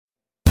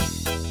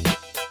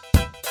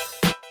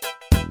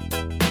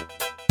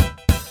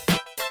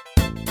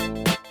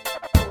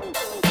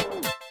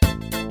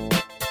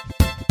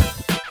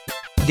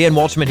Dan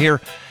Walshman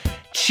here,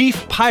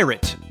 Chief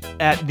Pirate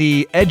at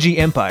the Edgy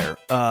Empire,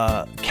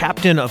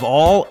 Captain of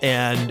all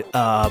and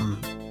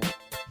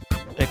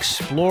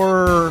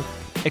Explorer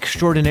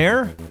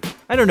Extraordinaire.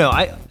 I don't know.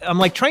 I'm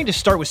like trying to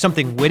start with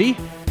something witty.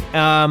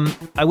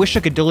 I wish I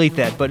could delete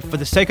that, but for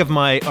the sake of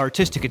my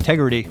artistic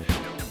integrity,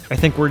 I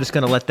think we're just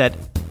going to let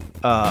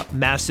that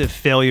massive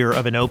failure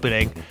of an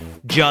opening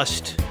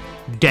just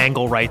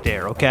dangle right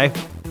there, okay?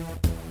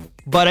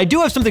 But I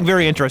do have something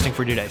very interesting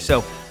for you today,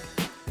 so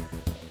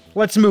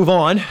let's move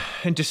on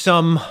into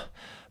some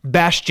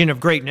bastion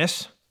of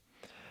greatness.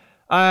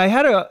 I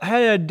had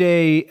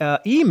a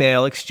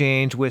email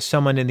exchange with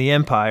someone in the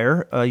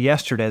Empire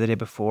yesterday, the day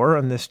before,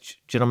 and this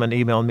gentleman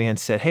emailed me and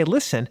said, "Hey,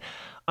 listen,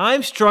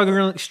 I'm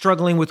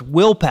struggling with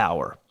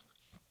willpower,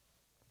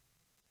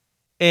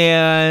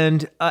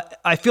 and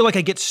I feel like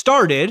I get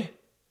started,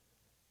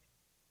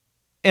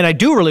 and I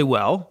do really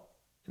well.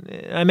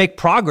 I make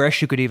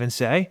progress, you could even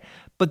say,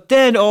 but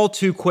then all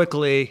too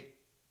quickly,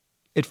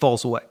 it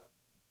falls away,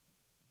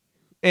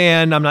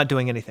 and I'm not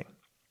doing anything."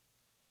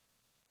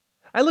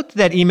 I looked at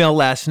that email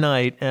last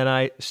night, and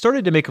I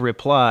started to make a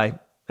reply,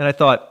 and I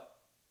thought,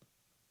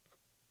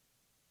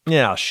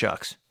 yeah,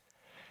 shucks.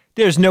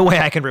 There's no way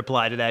I can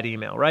reply to that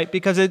email, right?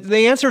 Because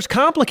the answer is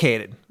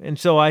complicated. And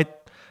so I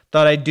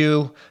thought I'd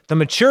do the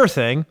mature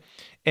thing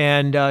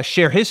and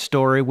share his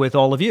story with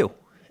all of you.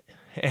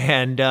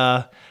 And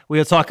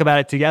we'll talk about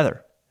it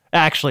together.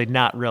 Actually,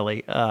 not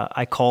really.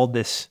 I called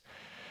this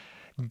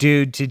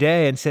dude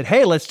today and said,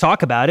 "Hey, let's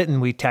talk about it."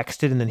 And we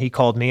texted, and then he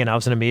called me, and I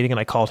was in a meeting, and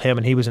I called him,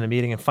 and he was in a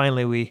meeting. And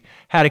finally, we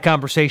had a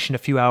conversation a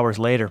few hours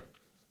later.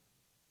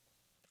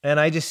 And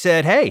I just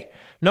said, "Hey,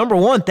 number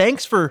one,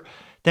 thanks for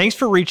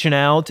reaching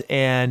out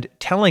and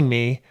telling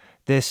me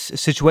this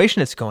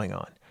situation that's going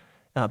on."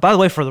 By the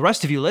way, for the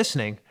rest of you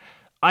listening,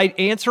 I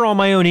answer all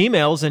my own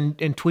emails and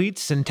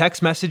tweets and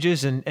text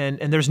messages, and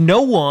there's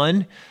no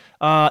one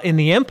in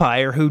the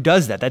Empire who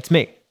does that. That's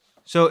me.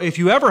 So if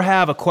you ever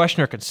have a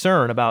question or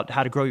concern about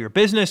how to grow your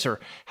business or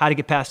how to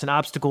get past an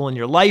obstacle in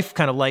your life,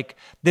 kind of like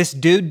this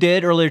dude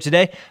did earlier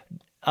today,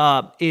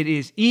 it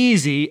is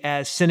easy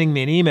as sending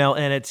me an email,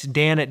 and it's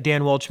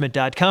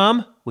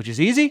dan@danwalshman.com, which is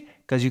easy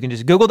because you can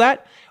just Google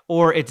that,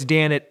 or it's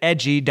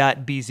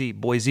dan@edgy.bz,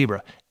 boy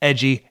zebra,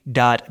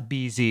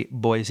 edgy.bz,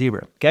 boy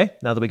zebra. Okay,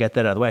 now that we got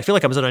that out of the way, I feel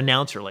like I was an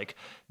announcer like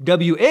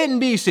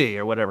WNBC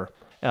or whatever.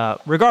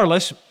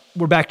 Regardless,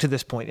 we're back to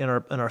this point in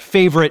our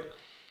favorite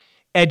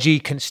edgy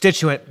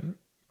constituent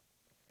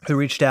who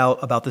reached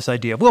out about this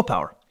idea of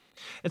willpower.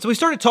 And so we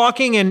started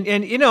talking,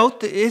 and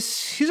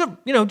he's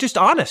just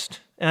honest.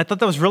 And I thought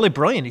that was really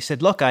brilliant. He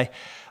said, "Look,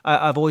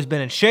 I've always been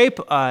in shape.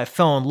 I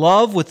fell in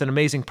love with an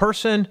amazing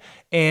person,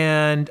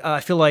 and I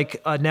feel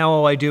like now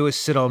all I do is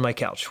sit on my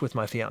couch with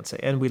my fiance,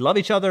 and we love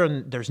each other,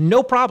 and there's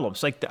no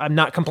problems. Like, I'm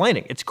not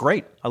complaining. It's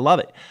great. I love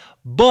it.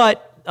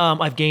 But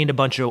I've gained a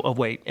bunch of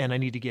weight, and I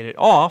need to get it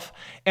off.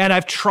 And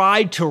I've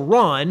tried to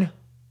run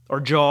or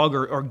jog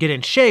or get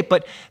in shape,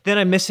 but then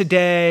I miss a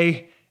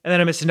day, and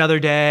then I miss another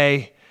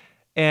day,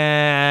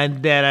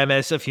 and then I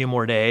miss a few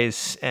more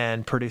days,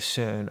 and pretty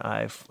soon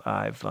I've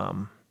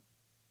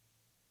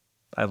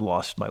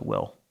lost my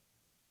will."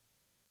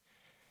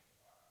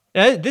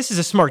 Now, this is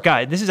a smart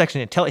guy. This is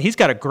actually he's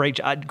got a great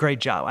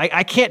job.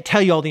 I can't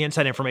tell you all the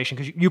inside information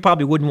because you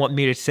probably wouldn't want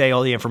me to say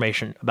all the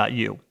information about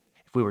you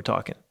if we were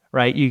talking,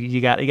 right?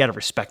 You got to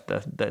respect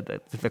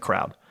the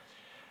crowd.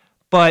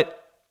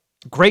 But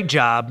great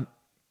job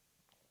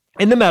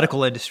in the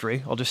medical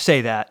industry, I'll just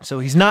say that. So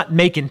he's not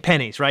making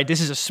pennies, right?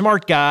 This is a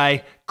smart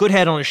guy, good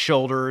head on his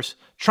shoulders,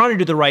 trying to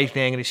do the right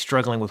thing, and he's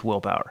struggling with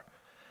willpower.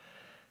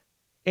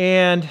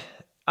 And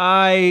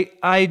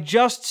I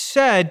just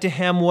said to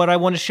him what I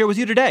want to share with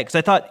you today, because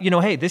I thought,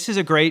 hey, this is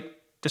a great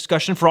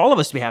discussion for all of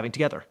us to be having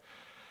together.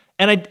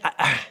 And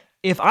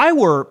if I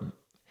were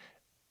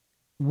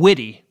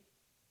witty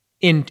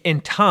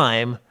in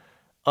time,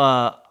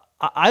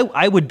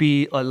 I would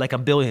be like a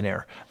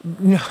billionaire.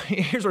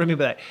 Here's what I mean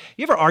by that.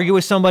 You ever argue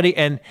with somebody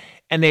and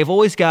they've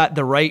always got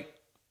the right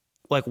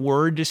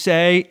word to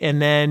say, and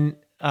then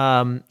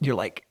you're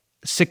like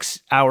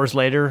 6 hours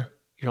later,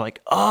 you're like,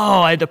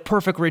 "Oh, I had the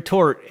perfect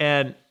retort,"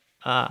 and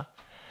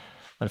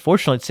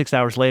unfortunately, it's 6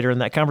 hours later,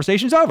 and that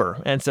conversation's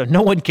over, and so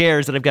no one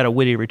cares that I've got a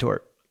witty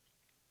retort.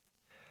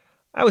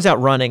 I was out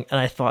running,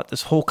 and I thought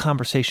this whole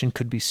conversation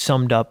could be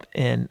summed up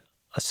in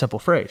a simple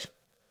phrase,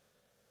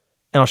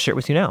 and I'll share it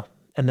with you now.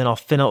 And then I'll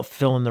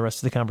fill in the rest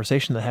of the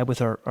conversation that I had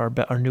with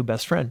our new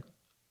best friend.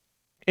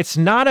 It's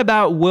not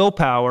about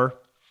willpower.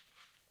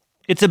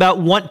 It's about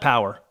want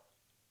power.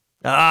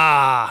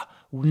 Not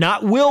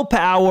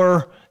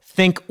willpower.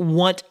 Think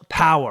want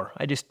power.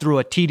 I just threw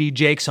a TD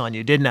Jakes on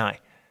you, didn't I?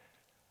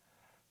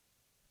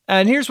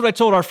 And here's what I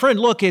told our friend.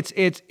 Look,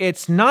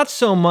 it's not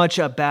so much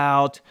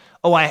about,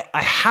 I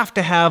have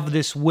to have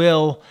this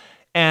will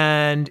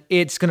and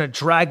it's going to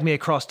drag me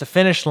across the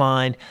finish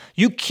line.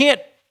 You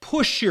can't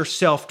push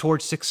yourself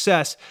towards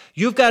success.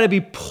 You've got to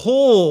be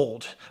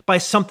pulled by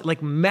something,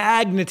 like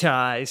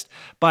magnetized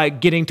by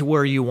getting to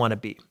where you want to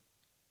be.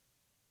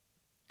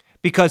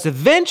 Because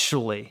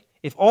eventually,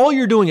 If all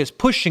you're doing is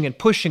pushing and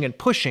pushing and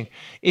pushing,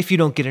 if you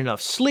don't get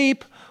enough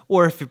sleep,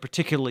 or if you're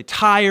particularly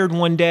tired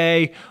one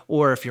day,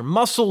 or if your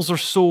muscles are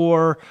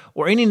sore,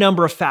 or any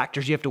number of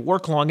factors, you have to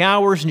work long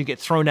hours and you get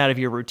thrown out of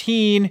your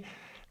routine,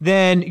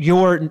 then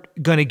you're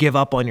going to give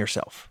up on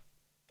yourself.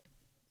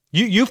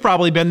 You've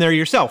probably been there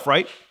yourself,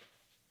 right?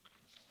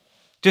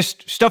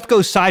 Just stuff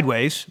goes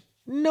sideways.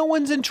 No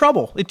one's in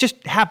trouble. It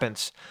just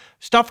happens.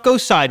 Stuff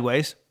goes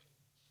sideways.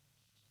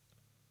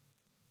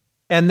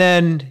 And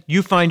then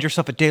you find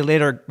yourself a day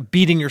later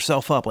beating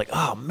yourself up like,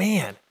 oh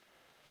man,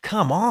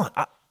 come on.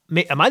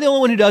 Am I the only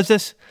one who does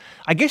this?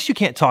 I guess you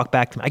can't talk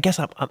back to me. I guess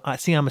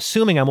I'm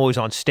assuming I'm always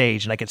on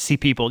stage and I can see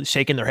people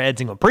shaking their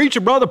heads and going, preach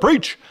it, brother,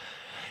 preach.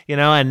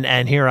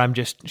 And here I'm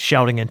just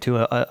shouting into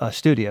a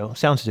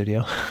sound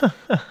studio.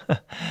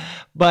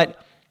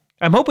 But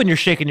I'm hoping you're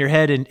shaking your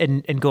head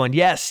and going,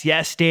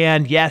 yes,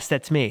 Dan, yes,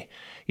 that's me.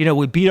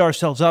 We beat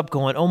ourselves up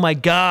going, oh my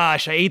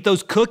gosh, I ate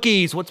those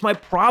cookies. What's my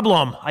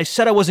problem? I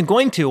said I wasn't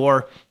going to,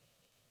 or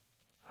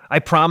I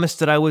promised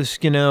that I was,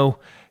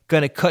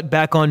 going to cut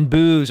back on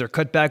booze or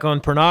cut back on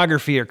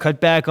pornography or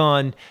cut back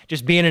on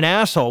just being an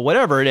asshole,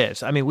 whatever it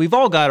is. I mean, we've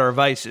all got our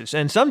vices,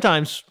 and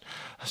sometimes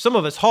some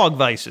of us hog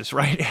vices,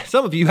 right?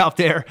 Some of you out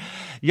there,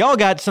 y'all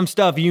got some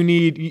stuff you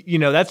need,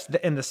 that's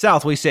in the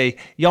South, we say,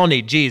 y'all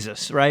need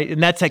Jesus, right?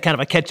 And that's kind of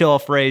a catch-all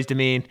phrase to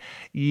mean,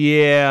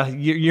 yeah,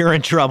 you're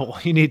in trouble.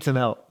 You need some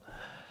help.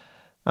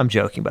 I'm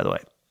joking, by the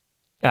way.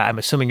 I'm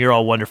assuming you're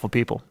all wonderful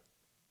people.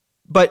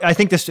 But I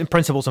think this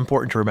principle is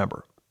important to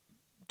remember.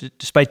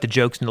 Despite the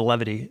jokes and the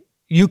levity,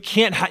 you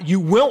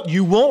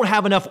won't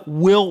have enough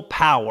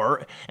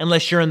willpower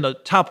unless you're in the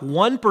top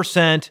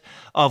 1%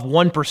 of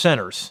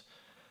 1%ers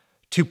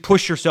to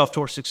push yourself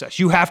towards success.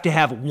 You have to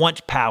have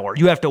want power.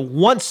 You have to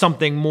want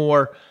something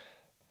more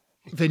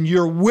than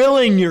you're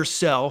willing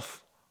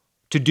yourself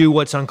to do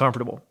what's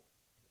uncomfortable.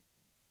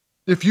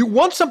 If you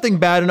want something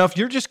bad enough,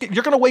 you're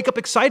going to wake up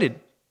excited.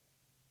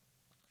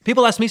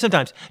 People ask me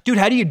sometimes, dude,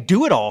 how do you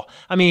do it all?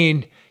 I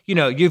mean,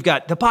 you've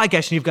got the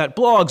podcast and you've got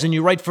blogs and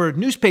you write for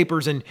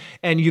newspapers and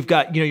you've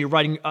got, you're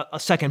writing a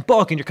second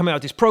book and you're coming out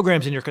with these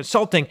programs and you're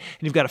consulting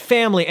and you've got a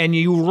family and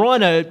you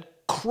run a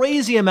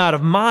crazy amount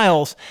of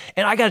miles.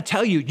 And I got to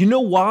tell you, you know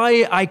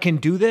why I can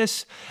do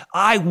this?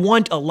 I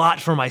want a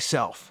lot for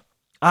myself.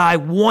 I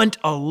want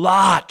a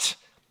lot.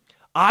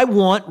 I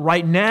want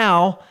right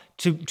now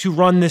to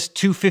run this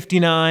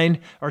 2:59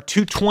 or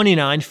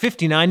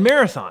 2:29:59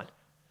 marathon.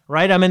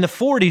 Right? I'm in the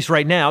 40s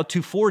right now,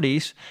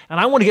 2:40s, and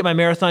I want to get my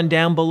marathon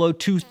down below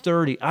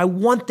 2:30. I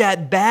want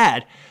that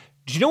bad.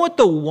 Do you know what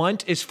the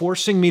want is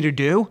forcing me to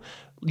do?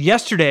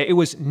 Yesterday, it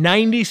was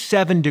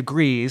 97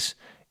 degrees,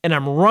 and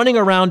I'm running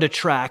around a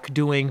track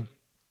doing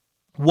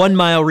 1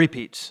 mile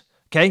repeats.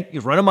 Okay?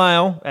 You run a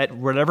mile at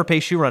whatever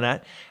pace you run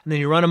at, and then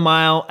you run a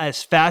mile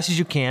as fast as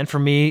you can. For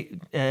me,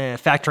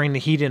 factoring the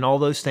heat and all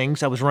those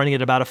things, I was running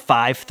at about a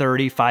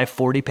 5:30,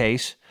 5:40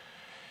 pace.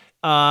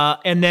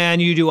 And then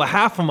you do a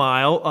half a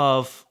mile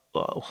of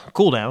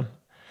cool down,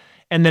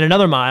 and then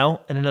another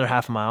mile, and another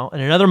half a mile,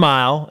 and another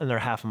mile, and another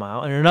half a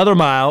mile, and another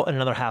mile, and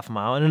another half a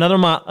mile, and another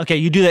mile. Okay,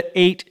 you do that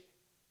 8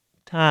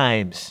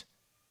 times.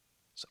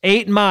 So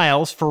 8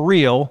 miles for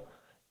real,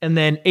 and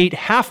then 8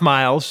 half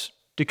miles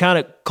to kind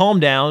of calm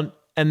down,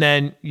 and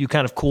then you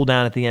kind of cool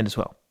down at the end as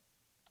well.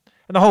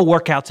 And the whole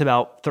workout's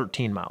about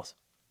 13 miles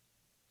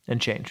and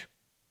change.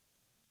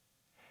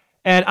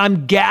 And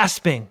I'm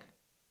gasping.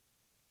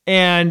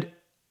 And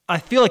I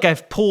feel like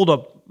I've pulled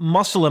a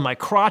muscle in my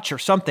crotch or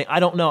something. I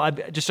don't know.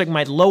 Just like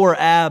my lower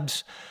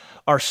abs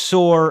are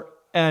sore.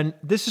 And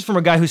this is from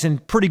a guy who's in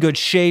pretty good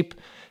shape.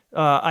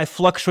 I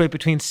fluctuate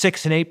between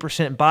 6 and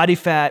 8% body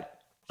fat,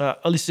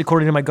 at least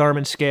according to my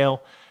Garmin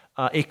scale.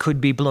 It could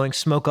be blowing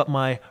smoke up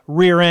my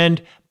rear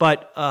end,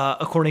 but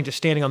according to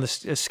standing on the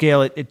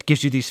scale, it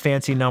gives you these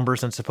fancy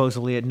numbers, and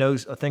supposedly it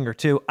knows a thing or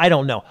two. I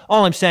don't know.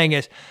 All I'm saying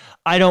is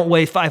I don't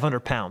weigh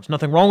 500 pounds.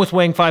 Nothing wrong with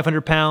weighing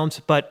 500 pounds,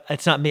 but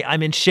it's not me.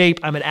 I'm in shape.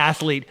 I'm an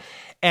athlete,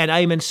 and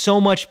I'm in so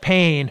much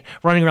pain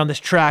running around this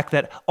track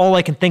that all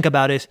I can think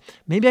about is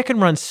maybe I can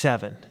run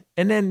 7,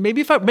 and then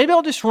maybe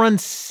I'll just run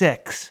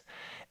 6.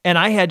 And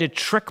I had to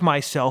trick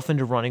myself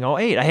into running all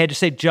 8. I had to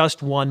say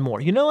just one more.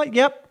 You know what?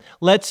 Yep.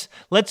 Let's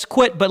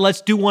quit, but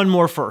let's do one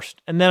more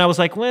first. And then I was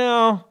like,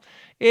 well,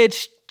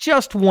 it's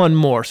just one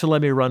more, so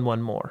let me run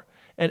one more.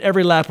 And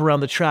every lap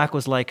around the track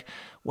was like,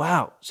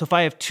 wow. So if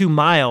I have 2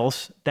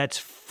 miles, that's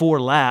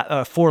 4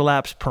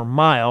 laps per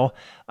mile.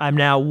 I'm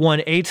now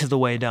 1/8 of the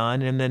way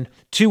done, and then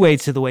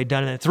 2/8 of the way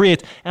done, and then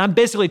 3/8. And I'm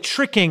basically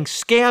tricking,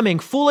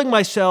 scamming, fooling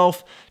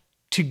myself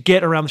to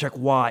get around the track.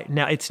 Why?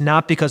 Now, it's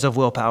not because of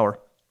willpower.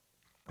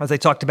 As I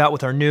talked about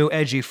with our new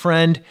edgy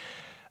friend,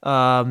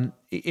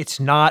 it's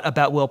not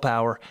about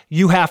willpower.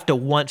 You have to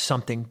want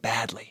something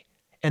badly.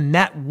 And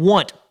that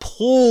want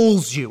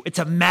pulls you. It's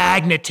a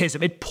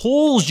magnetism. It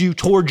pulls you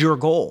toward your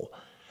goal.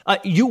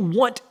 You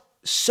want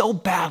so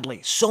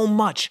badly, so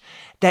much,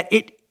 that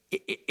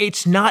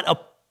it's not a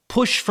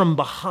push from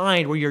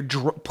behind where you're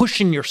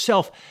pushing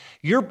yourself.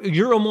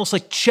 You're almost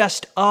like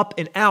chest up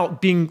and out,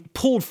 being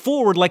pulled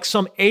forward like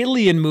some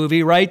alien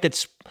movie, right?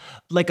 That's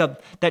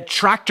that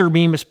tractor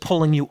beam is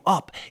pulling you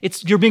up.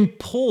 You're being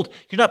pulled.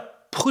 You're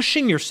not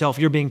pushing yourself,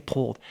 you're being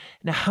pulled.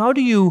 Now, how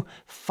do you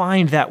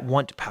find that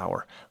want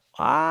power?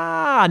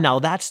 Now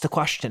that's the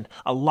question.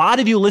 A lot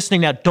of you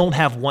listening now don't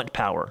have want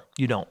power.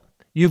 You don't.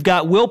 You've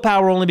got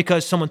willpower only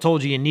because someone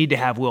told you need to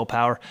have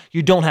willpower.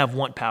 You don't have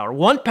want power.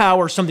 Want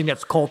power is something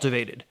that's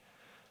cultivated.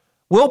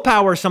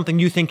 Willpower is something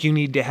you think you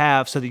need to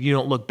have so that you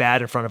don't look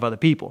bad in front of other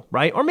people,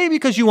 right? Or maybe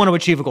because you want to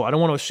achieve a goal. I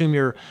don't want to assume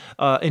your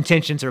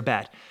intentions are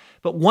bad.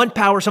 But want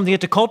power is something you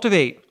have to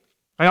cultivate.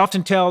 I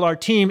often tell our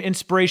team,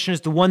 inspiration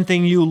is the one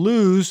thing you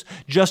lose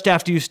just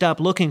after you stop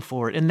looking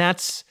for it. And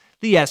that's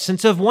the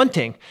essence of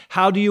wanting.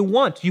 How do you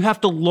want? You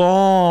have to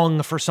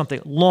long for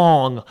something.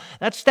 Long.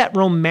 That's that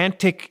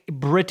romantic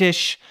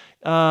British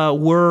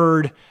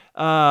word,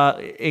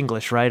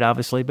 English, right?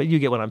 Obviously, but you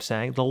get what I'm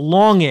saying. The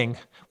longing.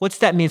 What's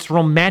that mean? It's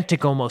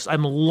romantic almost.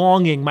 I'm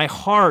longing. My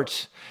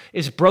heart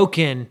is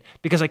broken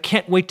because I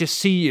can't wait to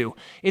see you.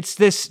 It's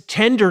this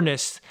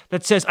tenderness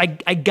that says, I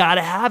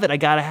gotta have it. I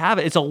gotta have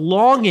it. It's a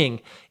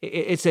longing.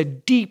 It's a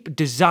deep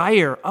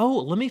desire. Oh,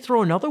 let me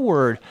throw another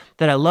word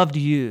that I love to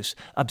use.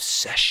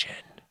 Obsession.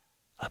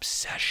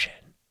 Obsession.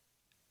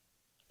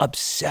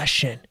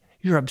 Obsession.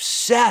 You're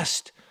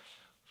obsessed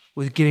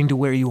with getting to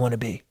where you want to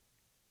be.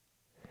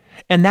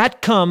 And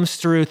that comes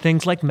through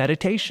things like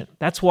meditation.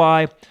 That's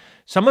why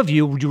some of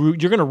you, you're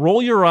going to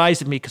roll your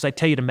eyes at me because I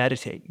tell you to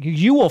meditate.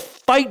 You will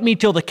fight me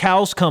till the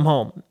cows come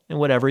home. And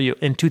whatever,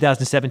 in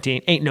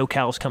 2017, ain't no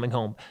cows coming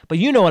home. But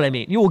you know what I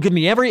mean. You will give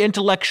me every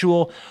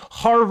intellectual,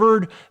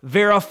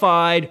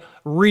 Harvard-verified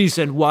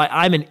reason why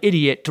I'm an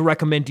idiot to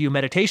recommend to you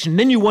meditation.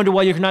 Then you wonder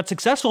why you're not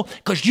successful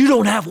because you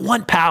don't have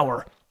want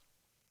power.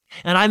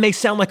 And I may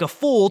sound like a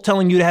fool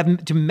telling you to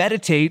have to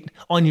meditate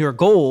on your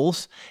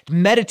goals,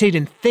 meditate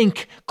and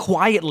think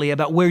quietly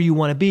about where you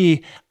want to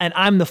be. And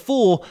I'm the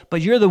fool,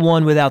 but you're the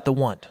one without the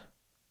want.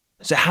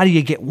 So how do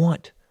you get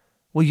want?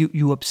 Well,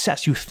 you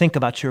obsess. You think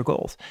about your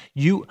goals.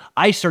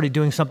 I started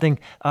doing something.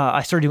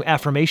 I started doing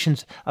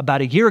affirmations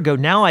about a year ago.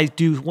 Now I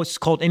do what's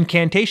called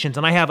incantations,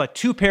 and I have a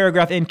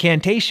 2-paragraph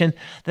incantation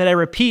that I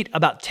repeat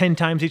about 10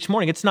 times each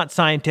morning. It's not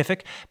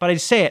scientific, but I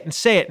say it and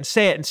say it and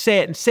say it and say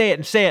it and say it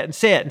and say it and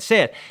say it and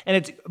say it, and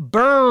it's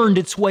burned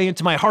its way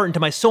into my heart, into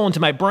my soul,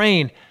 into my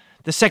brain.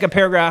 The second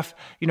paragraph,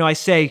 I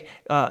say,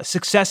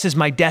 success is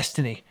my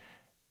destiny.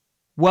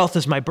 Wealth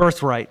is my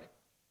birthright.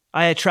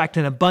 I attract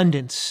an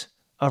abundance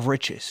of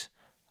riches.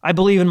 I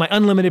believe in my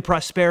unlimited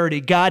prosperity.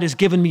 God has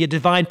given me a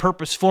divine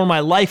purpose for my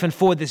life and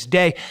for this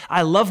day.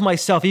 I love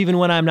myself even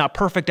when I'm not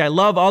perfect. I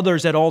love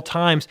others at all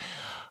times.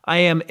 I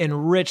am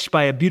enriched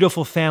by a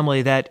beautiful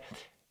family that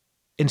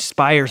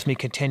inspires me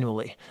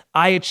continually.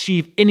 I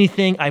achieve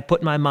anything I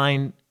put my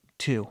mind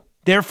to.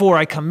 Therefore,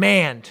 I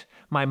command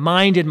my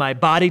mind and my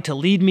body to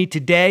lead me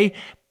today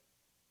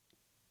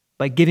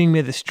by giving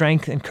me the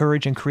strength and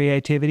courage and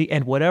creativity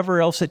and whatever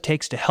else it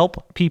takes to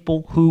help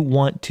people who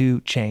want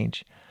to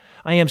change.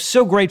 I am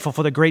so grateful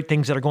for the great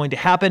things that are going to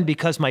happen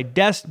because my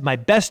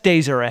best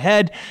days are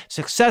ahead.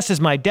 Success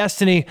is my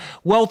destiny.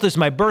 Wealth is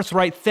my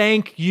birthright.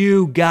 Thank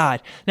you,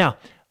 God. Now,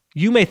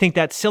 you may think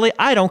that's silly.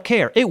 I don't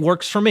care. It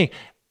works for me.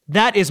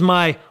 That is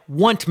my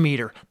want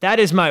meter. That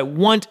is my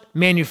want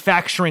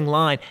manufacturing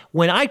line.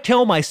 When I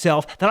tell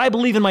myself that I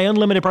believe in my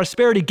unlimited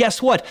prosperity,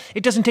 guess what?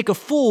 It doesn't take a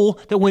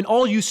fool that when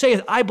all you say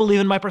is, I believe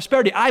in my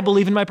prosperity, I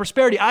believe in my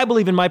prosperity, I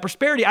believe in my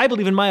prosperity, I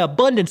believe in my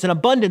abundance and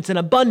abundance and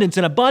abundance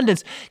and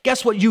abundance.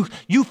 Guess what? You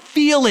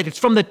feel it. It's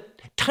from the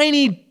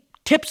tiny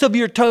tips of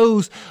your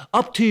toes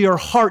up to your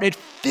heart. It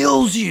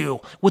fills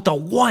you with a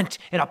want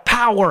and a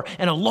power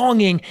and a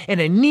longing and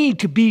a need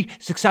to be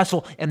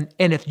successful. And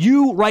if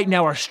you right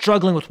now are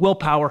struggling with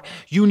willpower,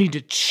 you need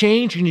to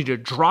change. You need to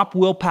drop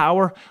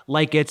willpower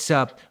like it's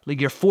like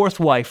your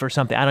fourth wife or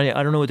something.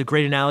 I don't know what the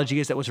great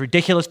analogy is. That was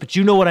ridiculous, but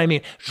you know what I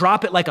mean.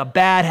 Drop it like a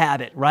bad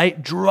habit, right?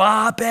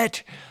 Drop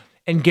it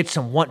and get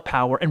some want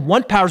power. And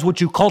want power is what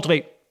you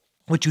cultivate,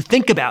 what you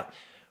think about.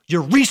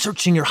 You're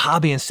researching your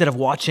hobby instead of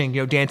watching,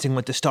 Dancing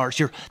with the Stars.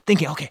 You're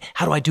thinking, okay,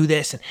 how do I do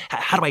this? And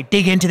how do I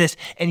dig into this?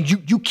 And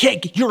you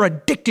can't, you're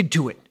addicted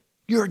to it.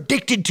 You're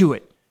addicted to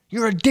it.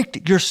 You're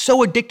addicted. You're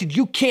so addicted.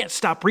 You can't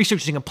stop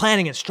researching and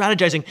planning and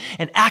strategizing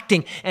and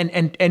acting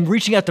and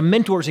reaching out to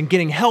mentors and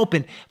getting help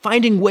and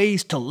finding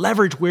ways to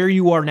leverage where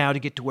you are now to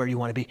get to where you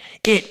want to be.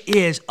 It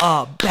is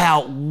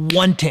about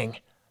wanting.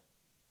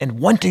 And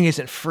wanting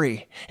isn't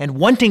free. And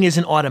wanting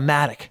isn't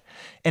automatic.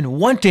 And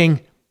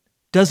wanting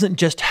doesn't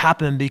just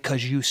happen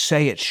because you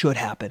say it should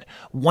happen.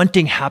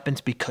 Wanting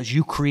happens because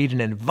you create an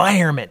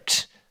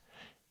environment.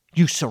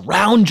 You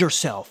surround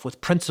yourself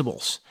with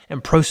principles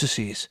and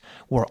processes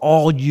where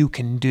all you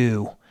can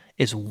do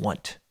is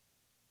want.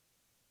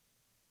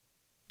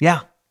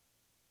 Yeah.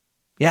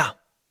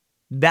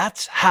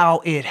 That's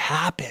how it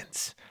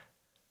happens.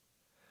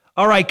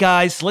 All right,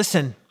 guys,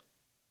 listen.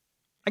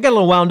 I got a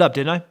little wound up,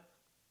 didn't I?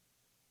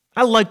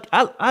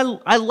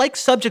 I like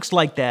subjects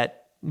like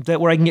that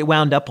where I can get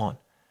wound up on.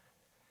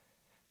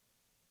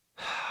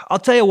 I'll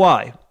tell you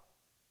why.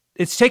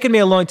 It's taken me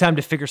a long time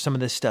to figure some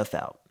of this stuff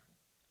out.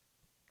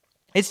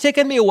 It's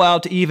taken me a while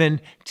to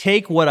even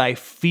take what I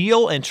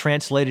feel and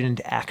translate it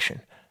into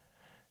action.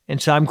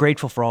 And so I'm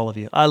grateful for all of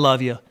you. I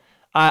love you.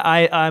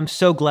 I'm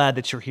so glad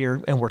that you're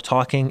here and we're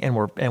talking and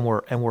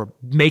we're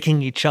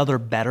making each other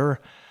better.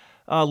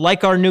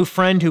 Like our new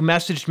friend who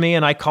messaged me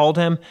and I called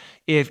him.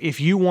 If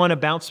you want to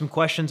bounce some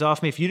questions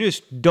off me, if you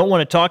just don't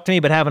want to talk to me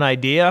but have an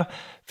idea,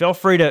 feel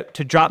free to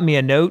drop me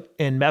a note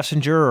in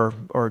Messenger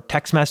or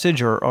text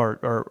message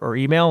or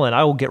email, and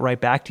I will get right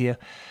back to you.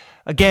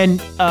 Again,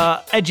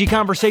 Edgy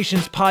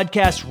Conversations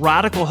podcast,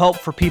 radical help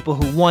for people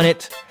who want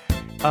it.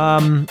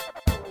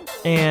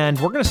 And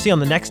we're going to see you on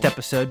the next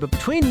episode. But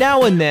between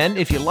now and then,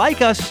 if you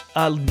like us,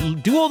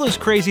 do all those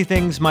crazy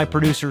things my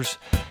producers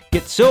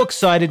get so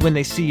excited when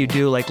they see you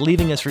do, like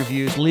leaving us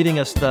reviews, leaving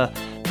us the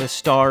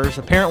stars.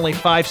 Apparently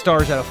 5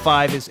 stars out of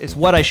 5 is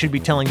what I should be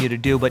telling you to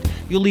do, but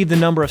you leave the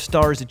number of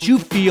stars that you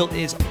feel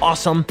is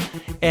awesome.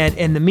 And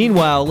in the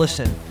meanwhile,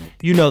 listen,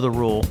 you know the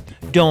rule.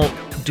 Don't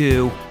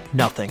do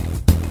nothing.